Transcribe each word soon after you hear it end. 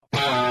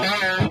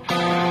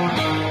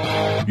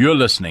You're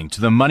listening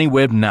to the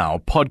MoneyWeb Now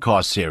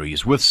podcast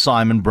series with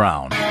Simon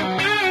Brown.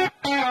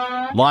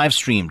 Live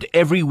streamed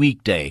every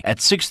weekday at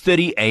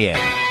 6:30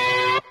 a.m.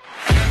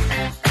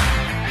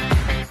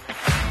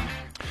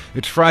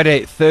 It's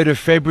Friday, 3rd of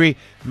February.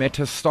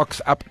 Meta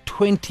stocks up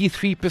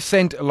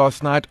 23%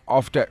 last night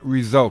after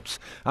results.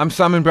 I'm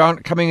Simon Brown,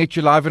 coming at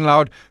you live and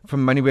loud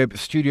from MoneyWeb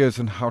Studios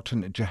in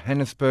Houghton,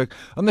 Johannesburg.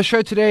 On the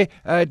show today,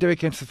 Derek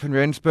Jansen van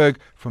Rensburg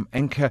from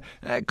Anchor,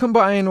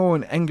 Kumba Iron Ore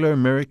and Anglo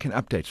American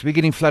updates. We're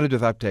getting flooded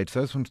with updates.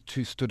 Those ones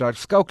too stood out.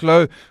 Skulk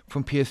Low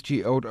from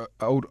PSG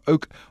Old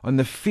Oak on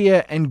the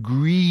Fear and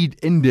Greed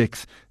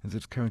Index, as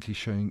it's currently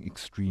showing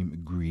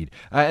extreme greed.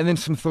 And then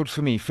some thoughts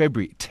for me.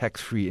 February,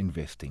 tax-free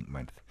investing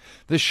month.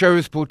 This show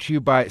is brought to you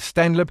by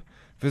Stanlib.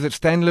 Visit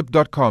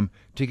stanlib.com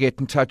to get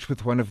in touch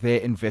with one of their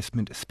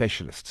investment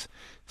specialists.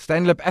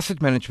 Stanlib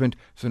Asset Management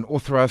is an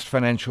authorized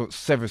financial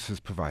services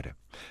provider.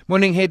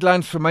 Morning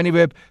headlines from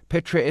MoneyWeb.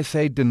 Petra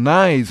SA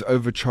denies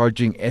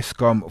overcharging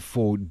Eskom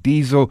for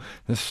diesel.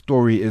 The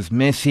story is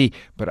messy,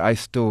 but I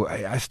still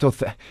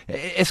think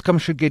Eskom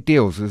should get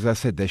deals. As I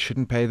said, they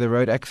shouldn't pay the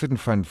road accident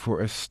fund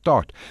for a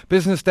start.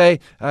 Business Day,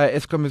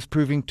 Eskom is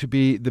proving to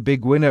be the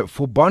big winner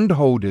for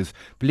bondholders.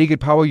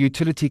 Beleaguered power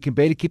utility can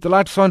barely keep the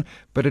lights on,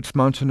 but its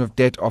mountain of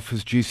debt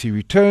offers juicy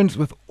returns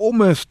with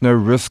almost no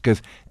risk,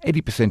 as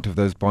 80% of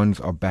those bonds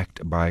are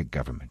backed by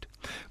government.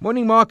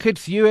 Morning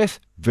markets, US,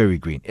 very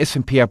green.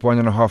 S&P up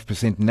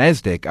 1.5%,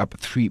 Nasdaq up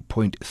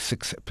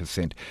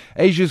 3.6%.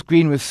 Asia's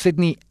green with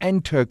Sydney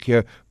and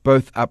Tokyo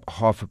both up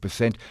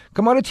 0.5%.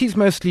 Commodities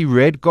mostly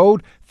red.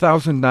 Gold,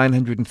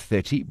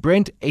 1,930.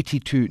 Brent,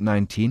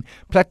 82.19.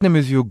 Platinum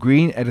is your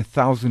green at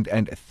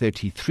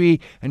 1,033.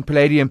 And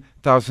palladium,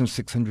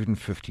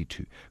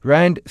 1,652.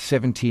 Rand,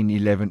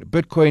 17.11.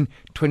 Bitcoin,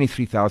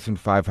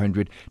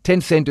 23,500.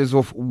 10 cent is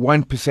off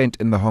 1%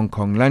 in the Hong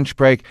Kong lunch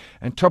break.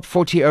 And top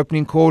 40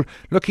 opening call,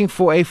 looking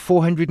for a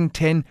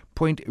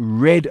 410-point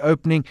red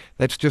opening.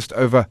 That's just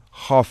over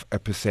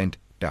 0.5%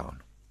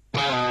 down.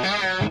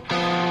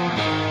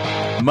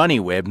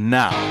 MoneyWeb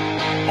Now,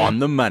 on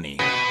the money.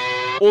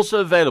 Also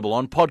available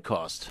on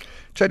podcast.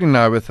 Chatting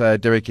now with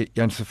Derek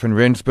Jansen van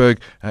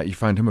Rensburg. You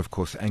find him, of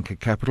course, Anchor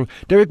Capital.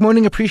 Derek,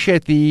 morning.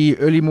 Appreciate the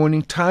early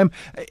morning time.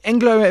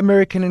 Anglo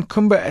American and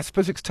Kumba. I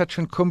suppose let's touch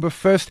on Kumba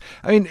first.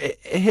 I mean,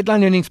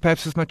 headline earnings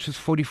perhaps as much as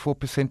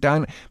 44%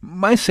 down.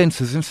 My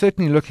sense is, and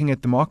certainly looking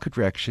at the market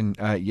reaction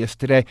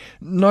yesterday,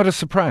 not a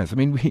surprise. I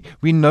mean,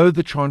 we know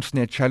the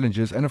Transnet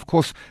challenges, and of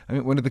course, I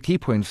mean, one of the key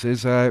points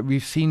is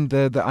we've seen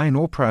the iron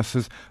ore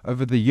prices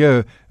over the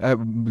year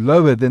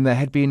lower than they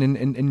had been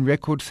in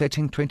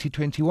record-setting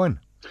 2021.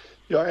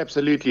 Yeah,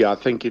 absolutely. I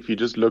think if you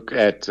just look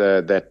at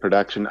that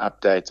production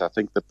update, I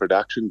think the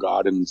production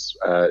guidance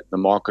the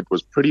market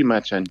was pretty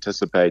much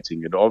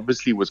anticipating. It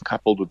obviously was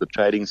coupled with the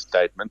trading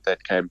statement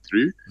that came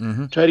through.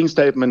 Mm-hmm. Trading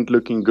statement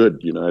looking good.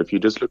 You know, if you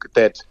just look at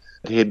that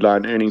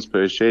headline earnings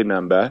per share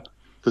number,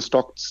 the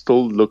stock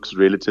still looks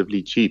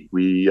relatively cheap.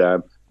 We,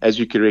 as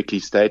you correctly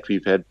state,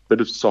 we've had a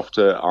bit of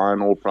softer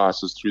iron ore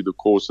prices through the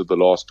course of the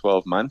last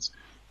 12 months,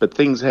 but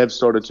things have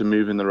started to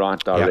move in the right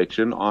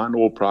direction. Yep. Iron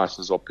ore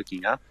prices are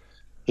picking up.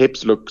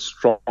 HEPS look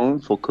strong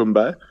for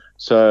Kumba.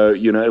 So,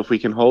 you know, if we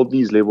can hold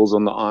these levels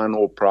on the iron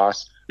ore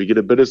price, we get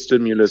a bit of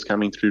stimulus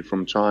coming through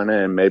from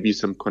China and maybe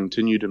some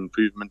continued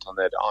improvement on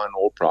that iron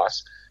ore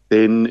price,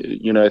 then,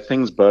 you know,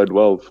 things bode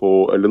well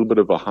for a little bit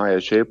of a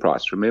higher share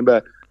price.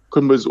 Remember,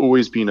 Kumba's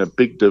always been a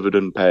big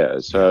dividend payer.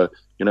 So,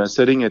 you know,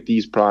 sitting at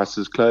these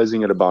prices,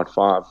 closing at about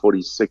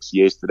 5.46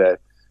 yesterday,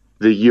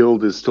 the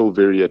yield is still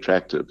very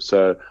attractive.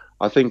 So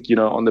I think, you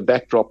know, on the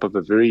backdrop of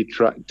a very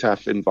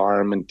tough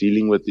environment,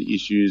 dealing with the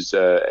issues,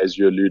 as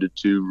you alluded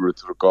to,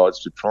 with regards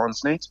to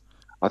Transnet,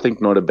 I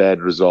think not a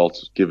bad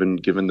result given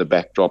the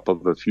backdrop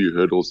of a few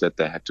hurdles that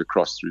they had to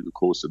cross through the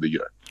course of the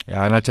year.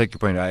 Yeah, and I take your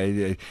point.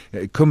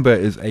 Kumba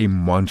is a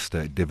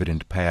monster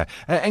dividend payer.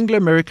 Anglo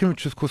American,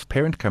 which is, of course,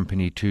 parent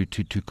company to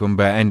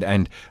Kumba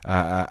and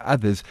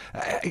others.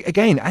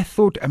 Again, I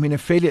thought, I mean, a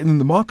failure.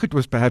 And the market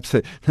was perhaps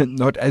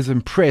not as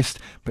impressed,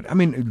 but I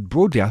mean,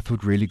 broadly, I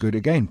thought really good.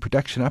 Again,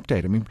 production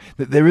update. I mean,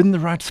 they're in the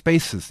right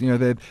spaces. You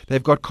know,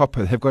 they've got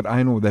copper, they've got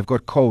iron ore, they've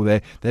got coal,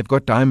 they've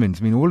got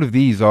diamonds. I mean, all of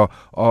these are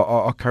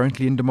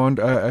currently in demand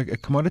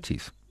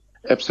commodities.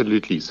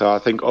 Absolutely. So I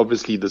think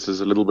obviously this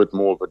is a little bit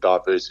more of a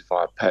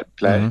diversified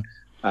play.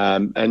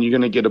 Mm-hmm. And you're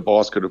going to get a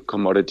basket of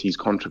commodities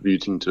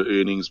contributing to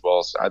earnings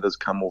whilst others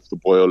come off the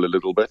boil a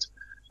little bit.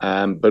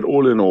 But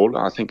all in all,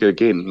 I think,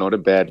 again, not a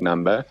bad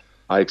number.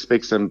 I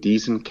expect some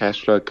decent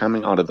cash flow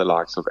coming out of the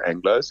likes of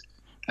Anglos.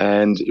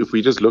 And if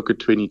we just look at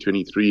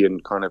 2023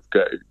 and kind of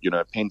go, you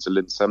know, pencil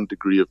in some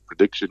degree of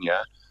prediction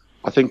here,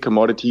 I think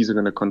commodities are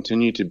going to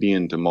continue to be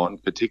in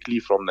demand, particularly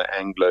from the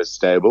Anglo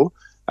stable.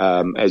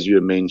 As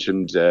you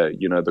mentioned,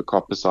 you know, the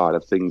copper side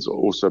of things are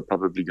also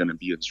probably going to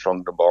be in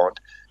strong demand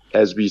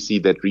as we see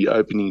that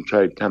reopening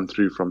trade come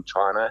through from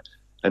China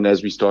and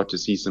as we start to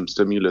see some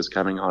stimulus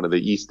coming out of the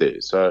east there.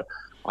 So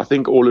I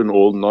think all in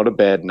all, not a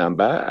bad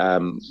number.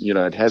 You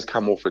know, it has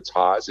come off its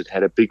highs. It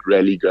had a big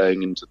rally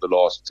going into the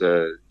last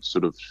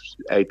sort of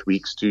 8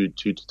 weeks to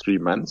 2 to 3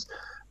 months.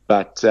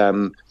 But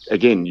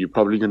again, you're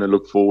probably going to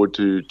look forward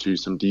to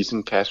some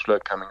decent cash flow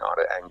coming out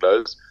of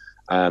Anglo's.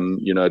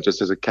 Just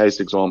as a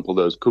case example,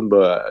 those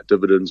Kumba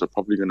dividends are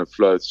probably going to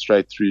flow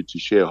straight through to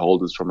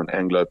shareholders from an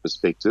Anglo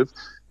perspective.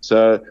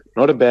 So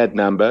not a bad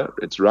number.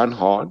 It's run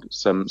hard.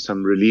 Some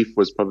relief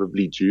was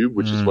probably due,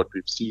 which is what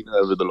we've seen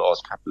over the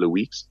last couple of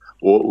weeks,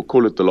 or we'll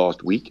call it the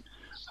last week.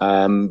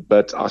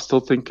 But I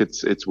still think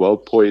it's well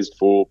poised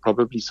for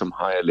probably some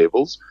higher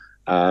levels.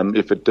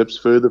 If it dips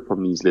further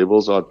from these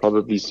levels, I'd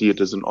probably see it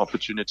as an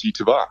opportunity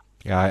to buy.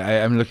 Yeah, I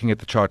am looking at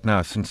the chart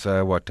now. Since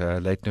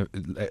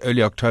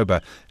early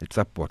October, it's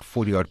up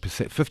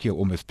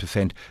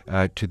 40%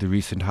 to the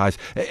recent highs.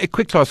 A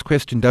quick last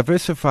question: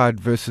 diversified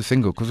versus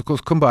single, because of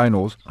course Kumba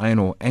iron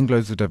ore,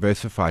 Anglo's are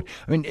diversified.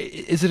 I mean,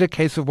 is it a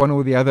case of one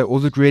or the other, or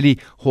is it really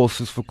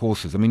horses for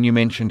courses? I mean, you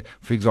mentioned,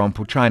 for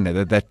example,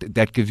 China.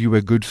 That gives you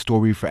a good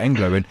story for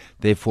Anglo, and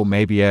therefore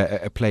maybe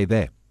a play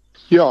there.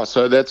 Yeah,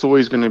 so that's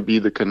always going to be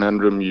the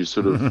conundrum you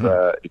sort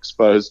of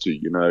exposed to.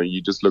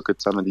 You just look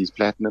at some of these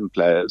platinum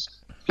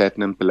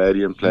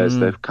palladium players,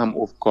 they've come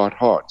off quite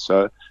hard.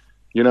 So,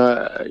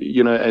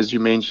 as you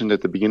mentioned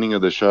at the beginning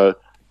of the show,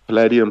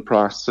 palladium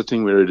price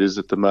sitting where it is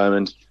at the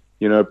moment,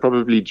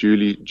 probably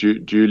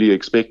duly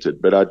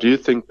expected. But I do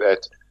think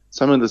that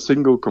some of the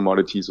single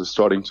commodities are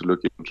starting to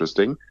look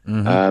interesting.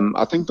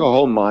 I think the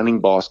whole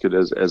mining basket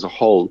as a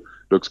whole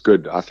looks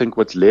good. I think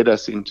what's led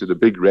us into the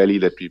big rally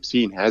that we've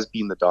seen has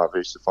been the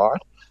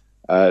diversified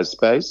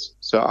space.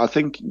 So I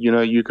think,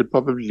 you could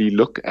probably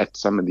look at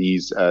some of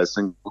these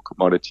single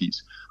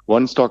commodities.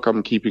 One stock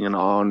I'm keeping an eye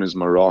on is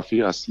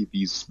Merafe. I see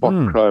these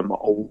spot chrome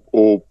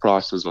ore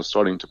prices are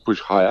starting to push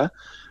higher.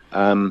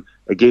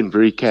 Again,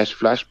 very cash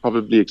flush.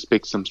 Probably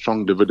expect some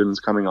strong dividends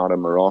coming out of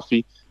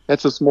Merafe.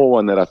 That's a small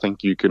one that I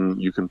think you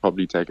can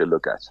probably take a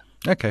look at.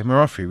 Okay,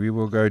 Merafe, we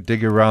will go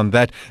dig around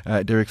that.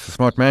 Derek's a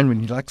smart man.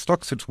 When you like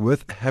stocks, it's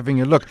worth having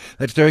a look.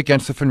 That's Derek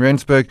Jansen van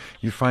Rensburg.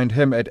 You find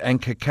him at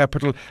Anchor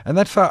Capital. And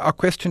that's our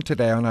question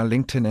today on our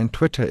LinkedIn and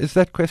Twitter. Is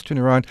that question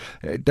around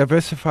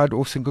diversified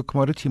or single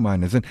commodity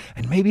miners? And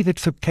maybe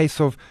that's a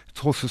case of it's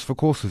horses for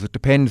courses. It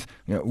depends,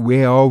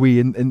 where are we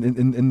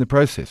in the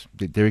process?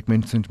 Derek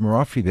mentioned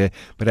Merafe there,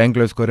 but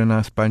Anglo's got a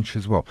nice bunch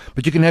as well.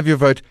 But you can have your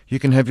vote. You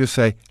can have your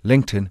say.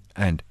 LinkedIn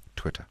and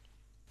Twitter.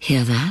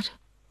 Hear that?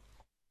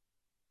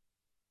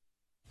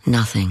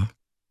 Nothing.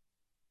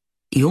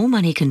 Your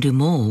money can do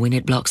more when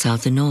it blocks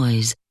out the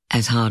noise,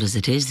 as hard as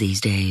it is these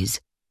days.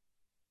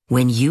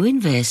 When you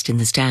invest in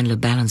the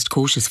Stanlib Balanced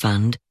Cautious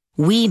Fund,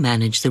 we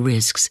manage the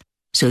risks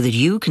so that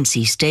you can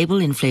see stable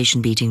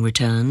inflation-beating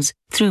returns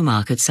through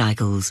market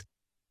cycles.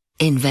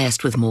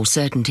 Invest with more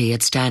certainty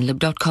at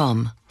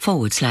stanlib.com/more.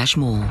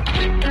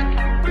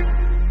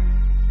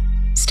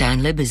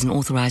 Stanlib is an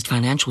authorized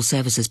financial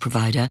services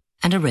provider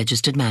and a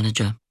registered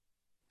manager.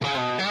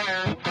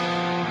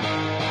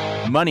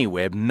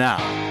 MoneyWeb now,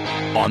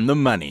 on the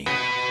money.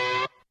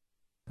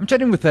 I'm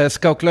chatting with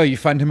Schalk Louw. You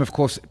find him, of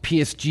course,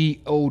 PSG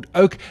Old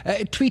Oak.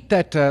 A tweet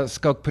that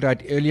Schalk put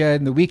out earlier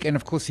in the week, and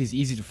of course he's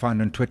easy to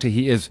find on Twitter.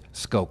 He is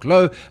Schalk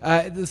Louw.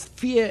 This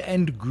Fear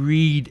and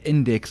Greed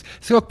Index.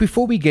 Schalk,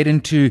 before we get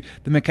into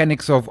the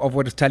mechanics of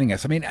what it's telling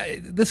us, I mean,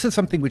 this is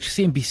something which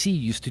CNBC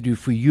used to do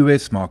for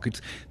US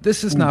markets.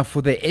 This is now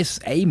for the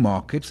SA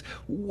markets.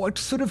 What's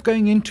sort of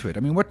going into it?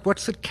 I mean,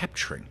 what's it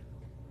capturing?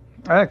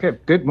 Okay,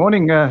 good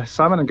morning,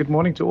 Simon, and good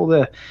morning to all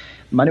the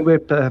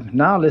MoneyWeb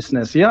Now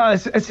listeners. Yeah,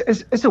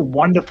 it's a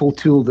wonderful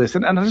tool, this.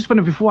 And I just want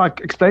to, before I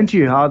explain to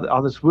you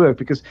how this works,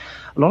 because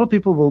a lot of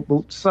people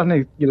will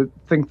suddenly,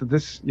 think that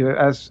this,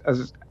 as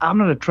I'm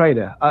not a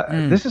trader.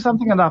 This is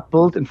something that I've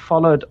built and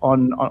followed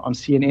on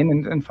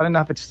CNN. And funny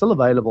enough, it's still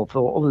available for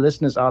all the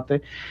listeners out there.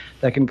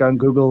 They can go and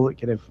Google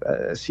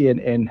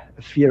CNN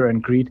Fear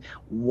and Greed.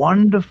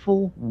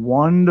 Wonderful,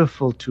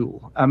 wonderful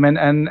tool. I mean,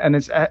 and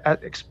it's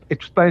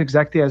explained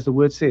exactly as the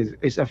word says.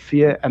 It's a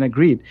fear and a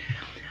greed.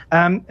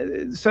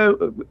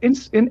 So in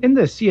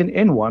the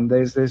CNN one,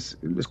 there's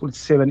let's call it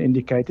 7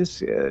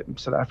 indicators.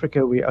 South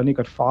Africa, we only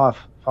got five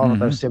of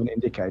those 7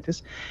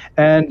 indicators,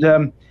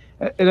 and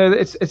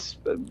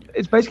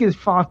it's basically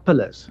 5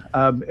 pillars.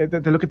 They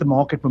look at the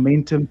market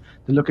momentum,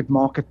 they look at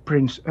market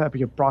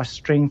price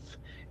strength,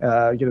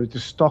 the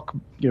stock,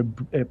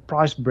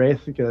 price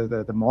breadth,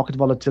 the market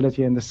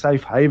volatility, and the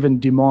safe haven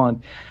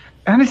demand.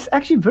 And it's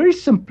actually very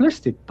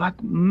simplistic, but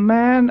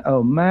man,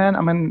 oh man,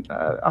 I mean,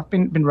 I've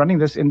been running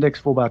this index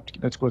for about,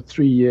 let's call it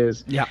 3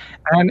 years. Yeah.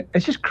 And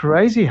it's just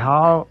crazy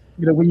how,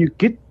 when you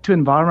get to an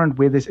environment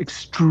where there's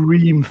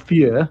extreme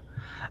fear,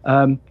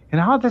 and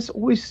how that's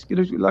always,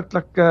 like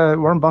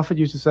Warren Buffett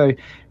used to say,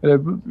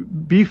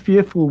 be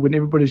fearful when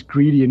everybody's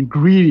greedy, and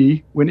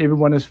greedy when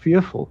everyone is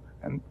fearful.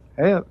 And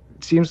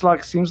seems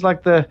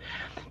like the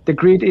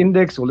greed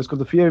index, or let's call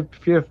the fear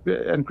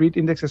and greed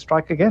index, has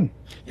strike again.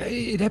 Yeah,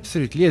 it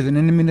absolutely is. And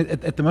I mean,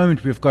 at the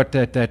moment, we've got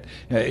that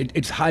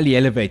it's highly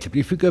elevated. But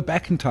if we go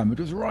back in time, it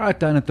was right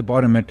down at the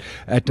bottom at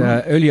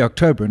early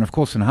October. And of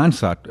course, in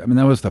hindsight, I mean,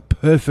 that was the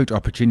perfect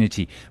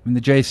opportunity when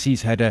the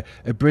JSEs had a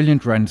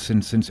brilliant run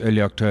since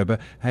early October,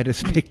 had a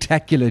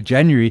spectacular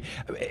January.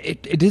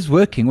 It is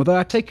working. Although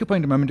I take your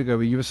point a moment ago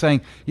where you were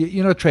saying,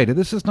 you're not a trader.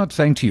 This is not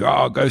saying to you,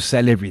 go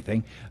sell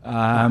everything.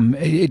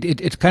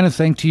 It's kind of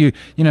saying to you,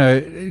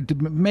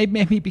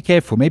 maybe be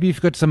careful. Maybe if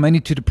you've got some money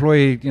to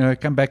deploy,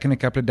 come back in a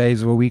couple of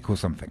days or a week or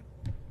something.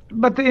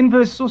 But the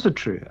inverse is also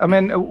true. I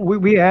mean,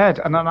 we had,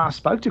 and I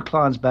spoke to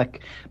clients back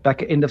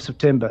at end of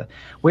September,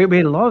 where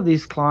a lot of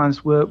these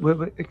clients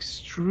were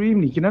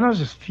extremely, not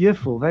just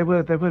fearful. They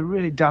were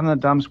really down in the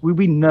dumps.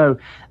 We know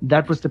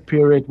that was the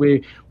period where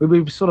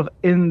we were sort of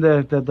in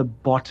the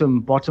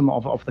bottom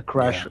of the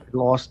crash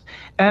last.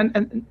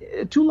 And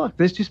a tool like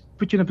this just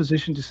put you in a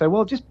position to say,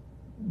 well, just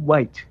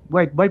wait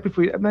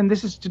before you, I mean,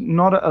 this is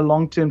not a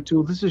long-term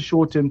tool. This is a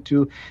short-term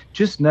tool.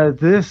 Just know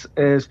this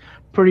is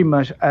pretty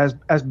much as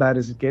bad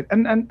as it gets.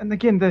 And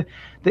again, the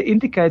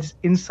indicators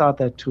inside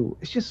that tool,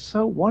 it's just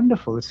so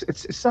wonderful.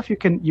 It's stuff you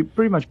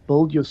pretty much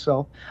build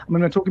yourself. I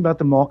mean, we're talking about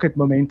the market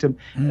momentum.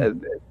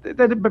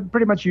 They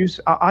pretty much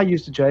I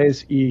use the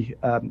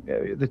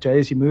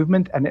JSE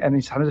movement and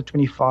its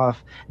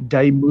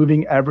 125-day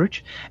moving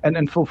average.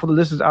 And for the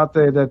listeners out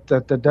there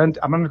that don't,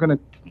 I'm not going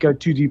to go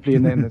too deeply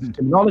in the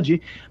terminology,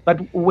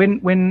 but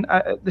when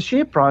the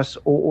share price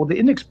or the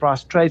index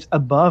price trades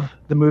above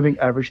the moving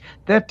average,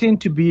 that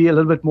tend to be a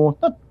little bit more,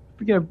 not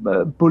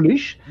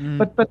bullish,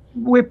 but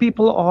where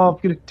people are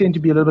tend to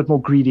be a little bit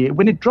more greedy.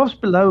 When it drops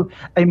below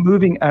a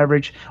moving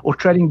average or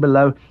trading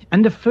below,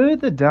 and the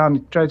further down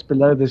it trades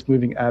below this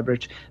moving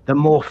average, the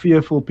more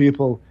fearful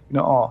people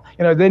are.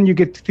 Then you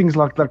get things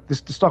like this.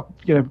 The stock,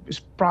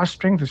 price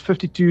strength is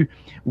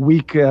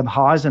 52-week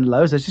highs and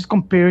lows. That's just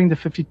comparing the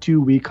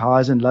 52-week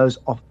highs and lows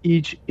of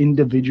each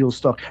individual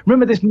stock.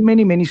 Remember, there's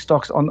many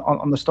stocks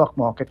on the stock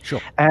market.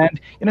 Sure.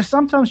 And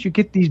sometimes you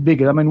get these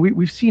bigger. I mean,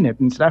 we've seen it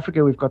in South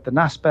Africa. We've got the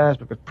Naspers,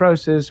 we've got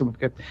Prosus, and we've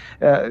got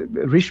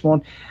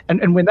Richemont.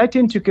 And when they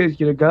tend to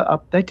go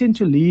up, they tend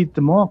to lead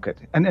the market.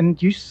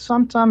 And you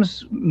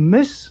sometimes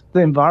miss the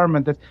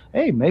environment that,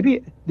 hey,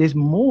 maybe there's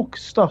more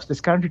stocks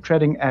that's currently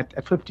trading at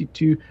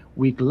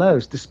 52-week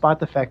lows, despite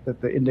the fact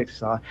that the index is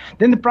high.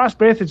 Then the price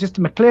breadth is just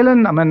a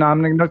McClellan. I mean,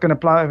 I'm not going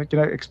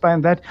to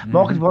explain that.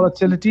 Market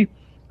volatility.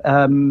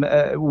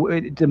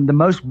 The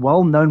most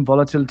well-known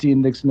volatility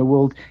index in the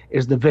world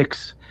is the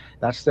VIX.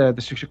 That's the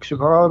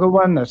Chicago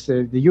one. That's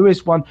the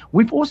US one.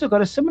 We've also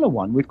got a similar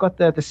one. We've got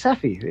the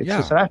SAFI. It's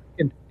the South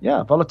African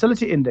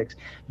volatility index.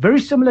 Very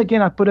similar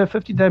again. I put a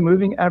 50-day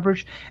moving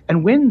average.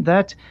 And when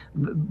that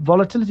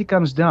volatility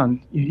comes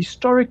down,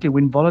 historically,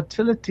 when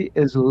volatility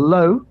is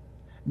low,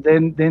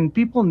 then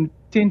people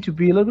tend to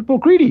be a little bit more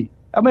greedy.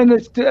 I mean,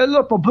 it's a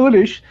lot more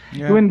bullish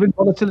when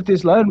volatility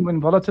is low, and when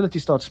volatility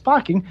starts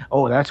spiking,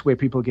 that's where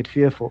people get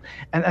fearful.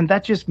 And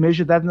that just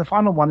measured that. And the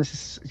final one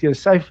is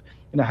safe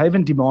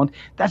haven demand.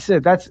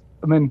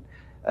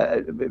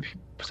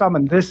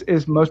 Simon, this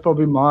is most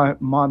probably my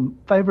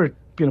favorite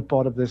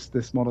part of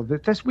this model.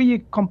 That's where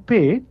you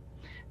compare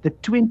the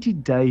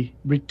 20-day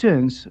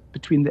returns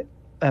between the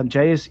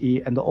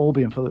JSE and the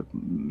Albion. For the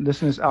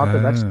listeners out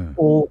there, that's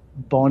All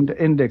Bond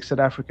Index South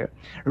Africa.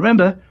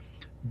 Remember,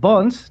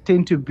 bonds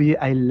tend to be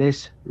a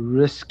less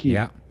risky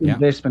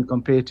investment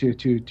compared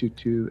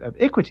to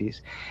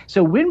equities.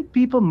 So when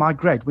people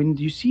migrate, when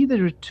you see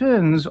the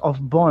returns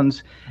of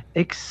bonds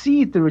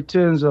exceed the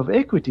returns of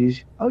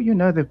equities,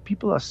 that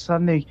people are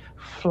suddenly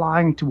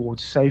flying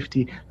towards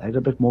safety, a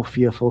little bit more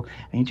fearful,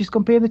 and you just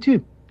compare the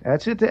two.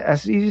 That's it.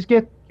 As easy as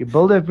get. You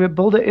build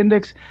an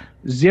index,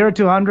 0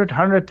 to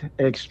 100,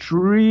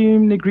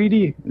 extremely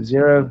greedy,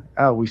 0.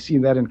 We've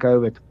seen that in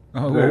COVID.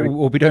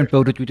 Or we don't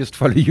build it, we just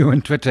follow you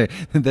on Twitter,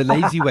 the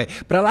lazy way.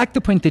 But I like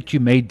the point that you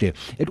made there.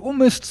 It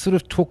almost sort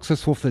of talks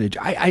us off the ledge.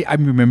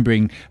 I'm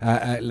remembering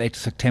late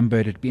September,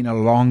 it had been a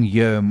long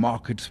year,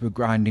 markets were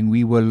grinding,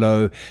 we were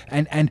low,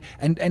 and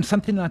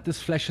something like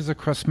this flashes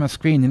across my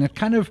screen, and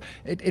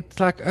it's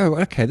like,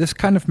 okay, this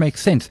kind of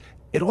makes sense.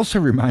 It also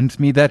reminds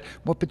me that,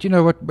 but you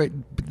know what,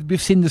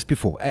 we've seen this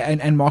before,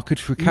 and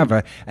markets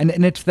recover,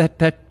 and it's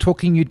that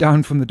talking you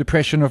down from the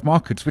depression of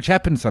markets, which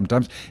happens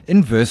sometimes,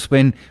 inverse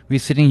when we're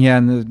sitting here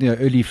in the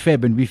early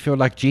Feb and we feel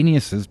like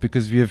geniuses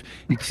because we have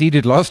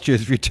exceeded last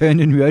year's return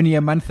and we're only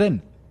a month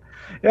in.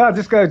 Yeah,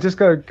 just go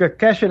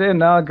cash it in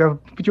now. Go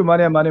put your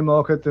money on money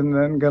market and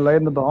then go lay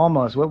in the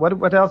Bahamas.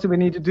 What else do we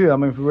need to do? I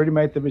mean, we've already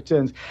made the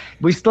returns.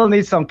 We still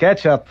need some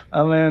catch up.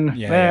 I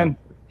mean,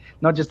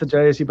 not just the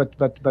JSE,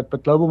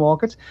 but global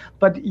markets.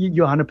 But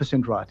you're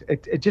 100% right.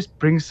 It just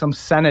brings some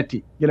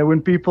sanity.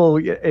 When people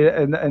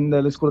in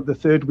let's call it the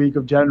third week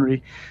of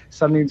January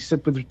suddenly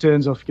sit with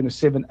returns of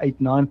 7,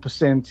 8,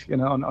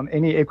 9% on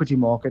any equity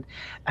market,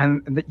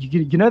 and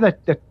that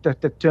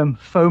that term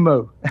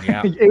FOMO.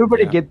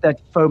 Everybody get that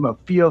FOMO,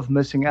 fear of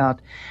missing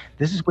out.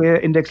 This is where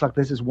index like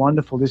this is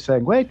wonderful. They're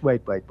saying, wait.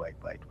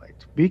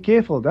 be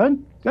careful.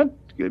 Don't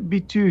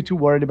be too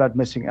worried about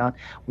missing out.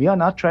 We are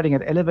now trading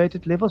at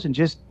elevated levels, and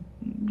just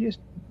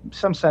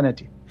some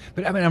sanity.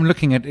 But I mean, I'm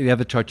looking at the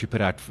other chart you put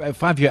out.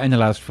 5-year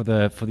analyzed for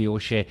the all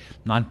share,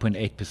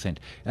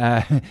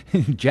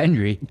 9.8%.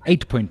 January,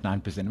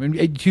 8.9%. I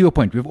mean, to your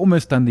point, we've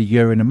almost done the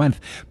year in a month.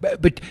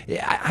 But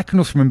I can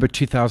also remember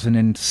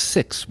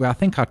 2006, where I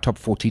think our top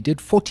 40 did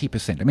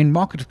 40%. I mean,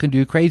 markets can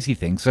do crazy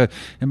things. So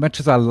as much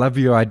as I love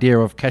your idea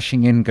of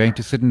cashing in, going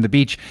to sit on the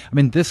beach, I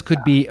mean, this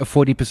could be a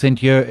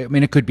 40% year. I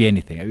mean, it could be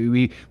anything. I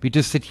mean, we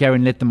just sit here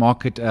and let the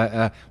market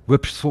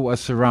whipsaw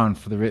us around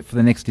for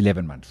the next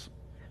 11 months.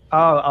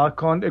 I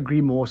can't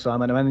agree more,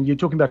 Simon. I mean, you're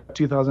talking about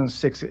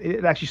 2006.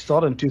 It actually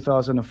started in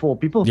 2004.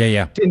 People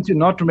tend to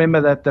not remember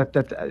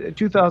that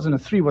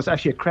 2003 was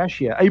actually a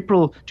crash year.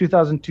 April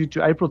 2002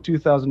 to April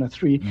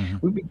 2003,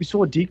 we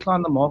saw a decline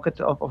in the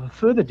market of a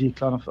further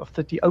decline of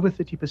over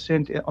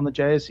 30% on the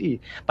JSE.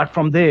 But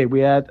from there, we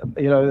had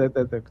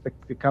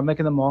the comeback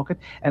in the market,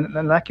 and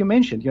like you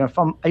mentioned,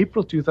 from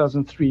April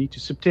 2003 to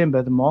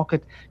September, the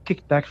market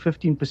kicked back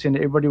 15%.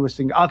 Everybody was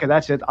thinking, okay,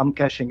 that's it, I'm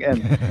cashing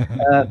in.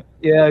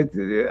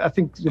 I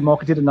think the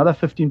market did another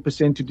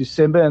 15% to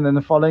December, and then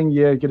the following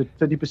year get a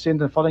 30%,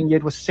 and the following year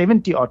it was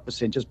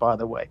 70-odd%, just by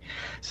the way.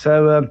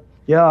 So,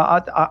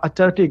 I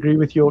totally agree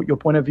with your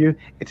point of view.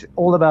 It's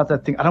all about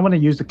that thing. I don't want to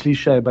use the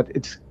cliche, but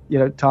it's,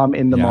 time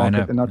in the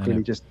market and not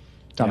really just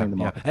time in the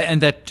market. And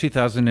that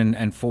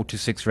 2004 to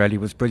 6 rally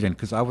was brilliant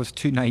because I was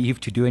too naive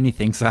to do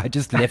anything. So I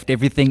just left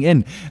everything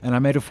in and I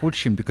made a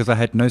fortune because I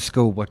had no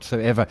skill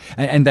whatsoever.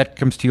 And that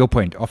comes to your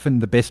point. Often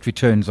the best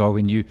returns are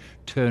when you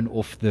turn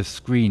off the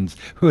screens.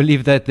 We'll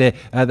leave that there.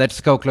 That's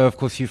Skulklo. Of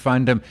course, you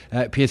find him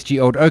PSG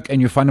Old Oak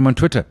and you find him on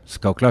Twitter.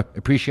 Skulklo,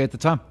 appreciate the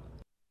time.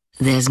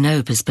 There's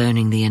no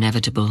postponing the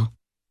inevitable.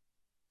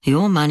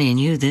 Your money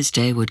knew this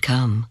day would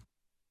come.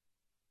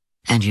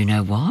 And you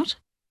know what?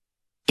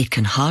 It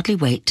can hardly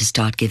wait to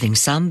start giving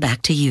some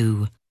back to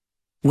you.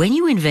 When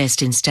you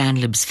invest in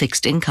Stanlib's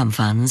fixed income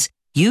funds,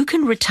 you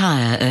can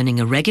retire earning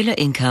a regular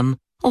income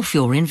off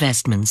your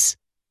investments.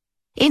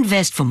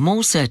 Invest for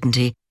more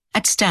certainty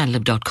at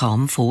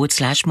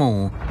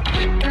stanlib.com/more.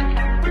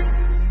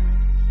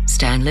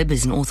 Stanlib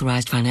is an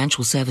authorized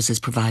financial services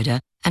provider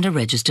and a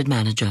registered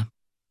manager.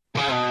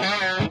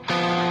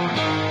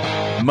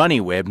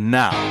 MoneyWeb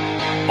now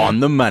on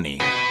the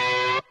money.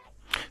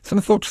 Some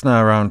thoughts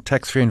now around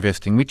tax-free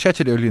investing. We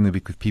chatted earlier in the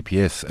week with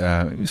PPS.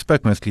 We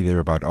spoke mostly there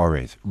about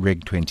RAs,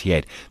 Reg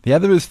 28. The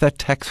other is that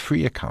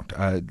tax-free account.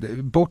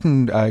 Bought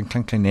in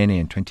Nklanhlanene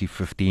in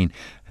 2015.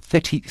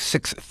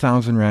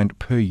 36,000 Rand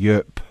per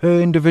year per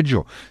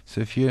individual.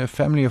 So if you're a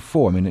family of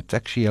 4, I mean, it's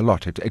actually a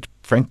lot. It's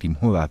frankly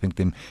more, I think,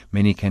 than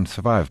many can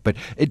survive. But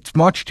it's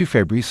March to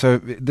February, so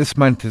this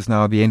month is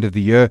now the end of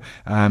the year.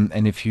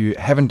 And if you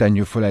haven't done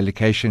your full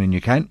allocation, and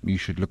you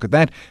should look at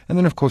that. And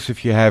then, of course,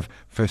 if you have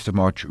 1st of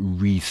March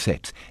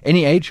resets.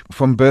 Any age,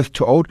 from birth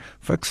to old.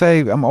 Folks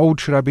say, I'm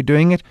old, should I be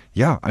doing it?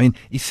 Yeah, I mean,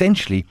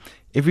 essentially,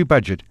 every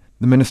budget,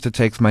 the minister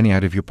takes money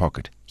out of your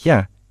pocket.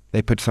 Yeah.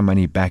 They put some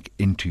money back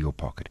into your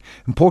pocket.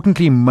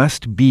 Importantly,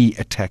 must be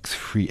a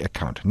tax-free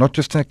account. Not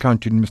just an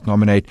account you must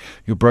nominate.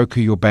 Your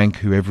broker, your bank,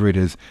 whoever it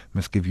is,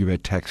 must give you a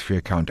tax-free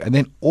account. And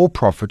then all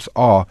profits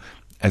are,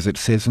 as it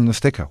says in the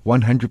sticker,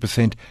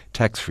 100%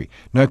 tax-free.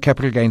 No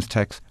capital gains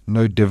tax,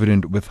 no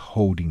dividend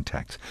withholding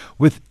tax.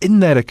 Within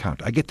that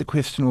account, I get the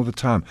question all the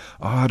time,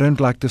 I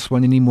don't like this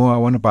one anymore, I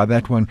want to buy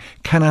that one.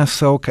 Can I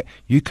sell?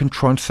 You can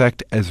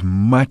transact as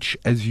much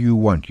as you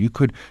want. You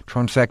could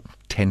transact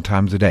 10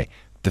 times a day.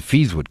 The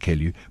fees would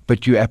kill you,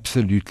 but you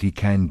absolutely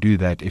can do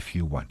that if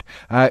you want.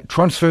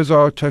 Transfers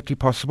are totally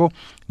possible.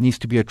 Needs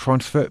to be a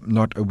transfer,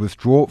 not a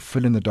withdrawal.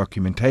 Fill in the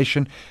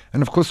documentation.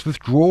 And of course,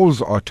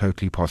 withdrawals are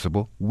totally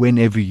possible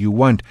whenever you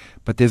want,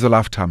 but there's a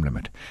lifetime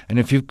limit. And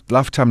if your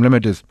lifetime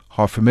limit is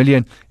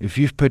 500,000, if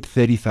you've put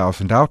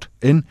 30,000 out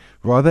in,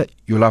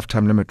 your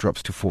lifetime limit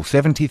drops to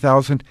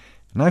 470,000.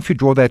 Now, if you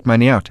draw that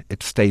money out,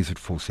 it stays at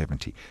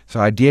 470. So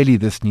ideally,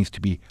 this needs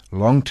to be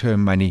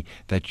long-term money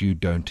that you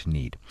don't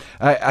need.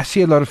 I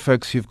see a lot of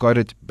folks who've got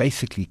it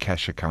basically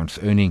cash accounts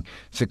earning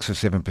 6 or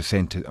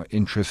 7%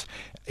 interest.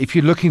 If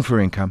you're looking for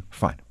income,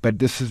 fine. But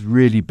this is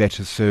really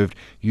better served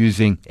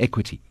using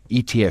equity.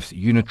 ETFs,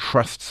 unit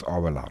trusts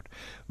are allowed.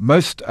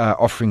 Most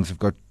offerings have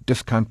got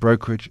discount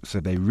brokerage, so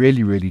they're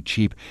really, really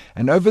cheap.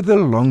 And over the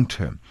long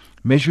term,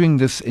 measuring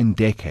this in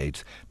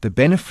decades, the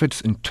benefits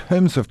in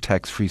terms of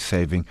tax-free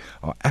saving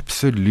are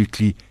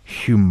absolutely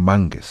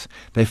humongous.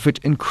 They fit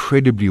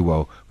incredibly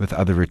well with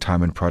other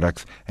retirement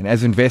products. And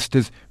as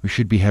investors, we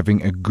should be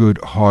having a good,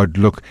 hard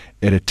look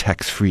at a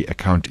tax-free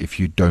account if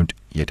you don't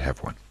yet have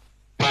one.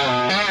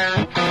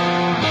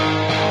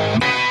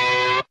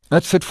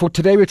 That's it for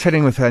today. We're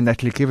chatting with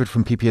Natalie Clifford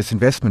from PPS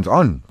Investments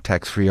on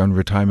tax-free, on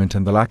retirement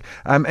and the like.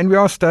 And we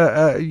asked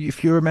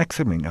if you're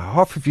maximing.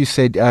 Half of you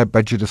said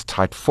budget is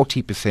tight.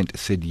 40%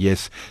 said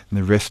yes. And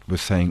the rest were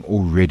saying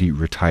already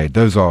retired.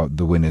 Those are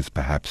the winners,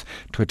 perhaps.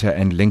 Twitter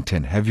and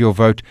LinkedIn. Have your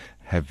vote.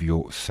 Have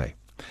your say.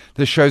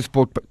 This show's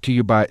brought to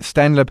you by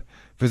Stanlib.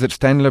 Visit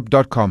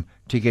stanlib.com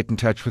to get in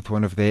touch with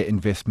one of their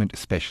investment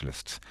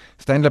specialists.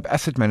 Stanlib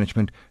Asset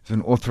Management is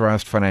an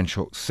authorized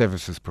financial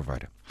services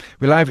provider.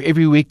 We're live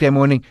every weekday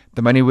morning.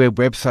 The MoneyWeb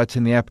website's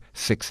in the app,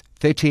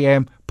 6:30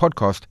 a.m.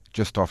 Podcast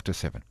just after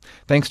 7.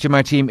 Thanks to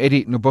my team,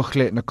 Eddie,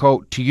 Nobukhle,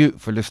 Nicole, to you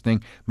for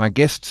listening, my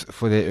guests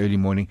for their early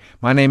morning.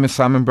 My name is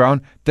Simon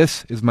Brown.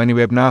 This is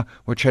MoneyWeb Now.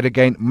 We'll chat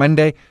again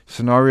Monday.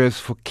 Scenarios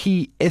for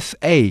key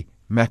SA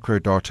macro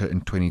data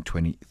in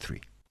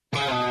 2023.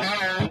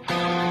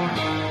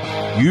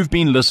 You've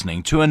been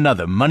listening to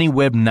another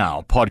MoneyWeb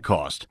Now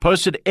podcast,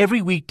 posted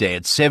every weekday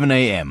at 7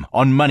 a.m.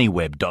 on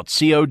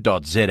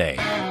moneyweb.co.za.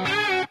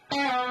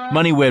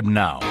 MoneyWeb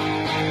Now,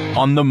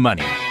 on the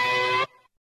money.